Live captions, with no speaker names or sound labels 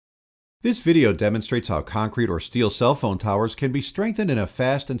This video demonstrates how concrete or steel cell phone towers can be strengthened in a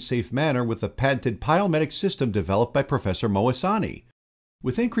fast and safe manner with the patented PileMedic system developed by Professor Mo Ehsani.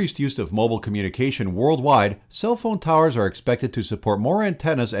 With increased use of mobile communication worldwide, cell phone towers are expected to support more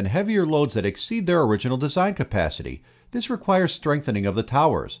antennas and heavier loads that exceed their original design capacity. This requires strengthening of the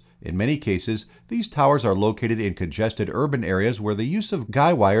towers. In many cases, these towers are located in congested urban areas where the use of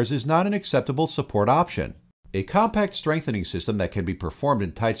guy wires is not an acceptable support option. A compact strengthening system that can be performed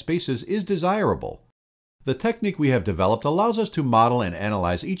in tight spaces is desirable. The technique we have developed allows us to model and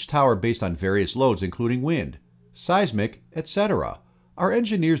analyze each tower based on various loads including wind, seismic, etc. Our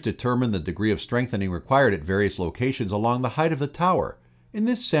engineers determine the degree of strengthening required at various locations along the height of the tower. In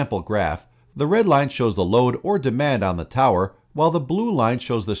this sample graph, the red line shows the load or demand on the tower, while the blue line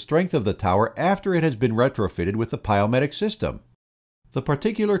shows the strength of the tower after it has been retrofitted with the PileMedic system. The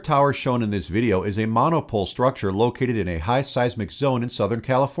particular tower shown in this video is a monopole structure located in a high seismic zone in Southern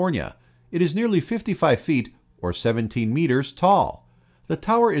California. It is nearly 55 feet, or 17 meters, tall. The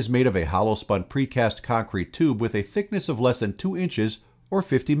tower is made of a hollow-spun precast concrete tube with a thickness of less than 2 inches, or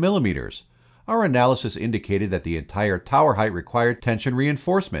 50 millimeters. Our analysis indicated that the entire tower height required tension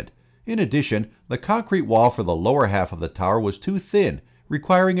reinforcement. In addition, the concrete wall for the lower half of the tower was too thin,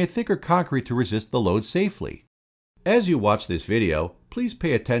 requiring a thicker concrete to resist the load safely. As you watch this video, please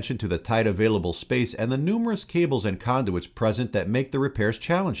pay attention to the tight available space and the numerous cables and conduits present that make the repairs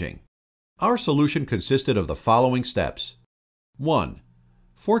challenging. Our solution consisted of the following steps. 1.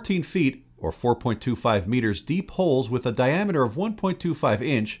 14 feet or 4.25 meters deep holes with a diameter of 1.25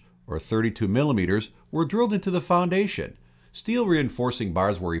 inch or 32 millimeters were drilled into the foundation. Steel reinforcing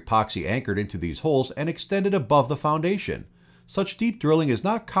bars were epoxy anchored into these holes and extended above the foundation. Such deep drilling is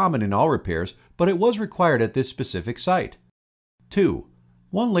not common in all repairs, but it was required at this specific site. 2.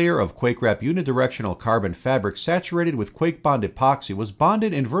 One layer of QuakeWrap unidirectional carbon fabric saturated with Quake Bond epoxy was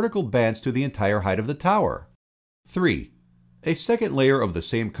bonded in vertical bands to the entire height of the tower. 3. A second layer of the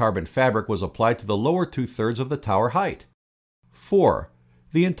same carbon fabric was applied to the lower 2/3 of the tower height. 4.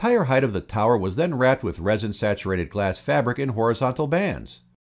 The entire height of the tower was then wrapped with resin-saturated glass fabric in horizontal bands.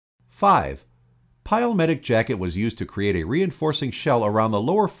 5. PileMedic jacket was used to create a reinforcing shell around the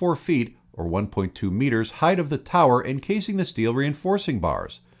lower 4 feet or 1.2 meters height of the tower encasing the steel reinforcing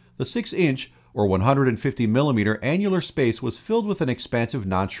bars. The 6-inch or 150 millimeter annular space was filled with an expansive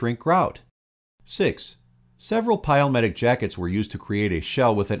non-shrink grout. 6. Several PileMedic jackets were used to create a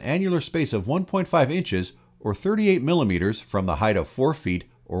shell with an annular space of 1.5 inches or 38 millimeters from the height of 4 feet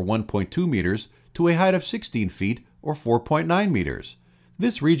or 1.2 meters to a height of 16 feet or 4.9 meters.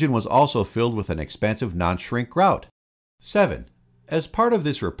 This region was also filled with an expansive non-shrink grout. 7. As part of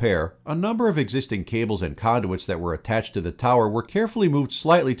this repair, a number of existing cables and conduits that were attached to the tower were carefully moved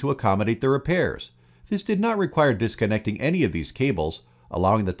slightly to accommodate the repairs. This did not require disconnecting any of these cables,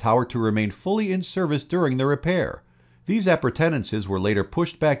 allowing the tower to remain fully in service during the repair. These appurtenances were later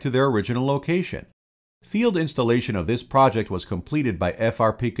pushed back to their original location. Field installation of this project was completed by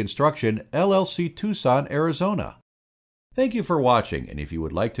FRP Construction, LLC, Tucson, Arizona. Thank you for watching, and if you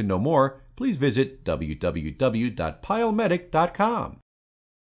would like to know more, please visit www.pilemedic.com.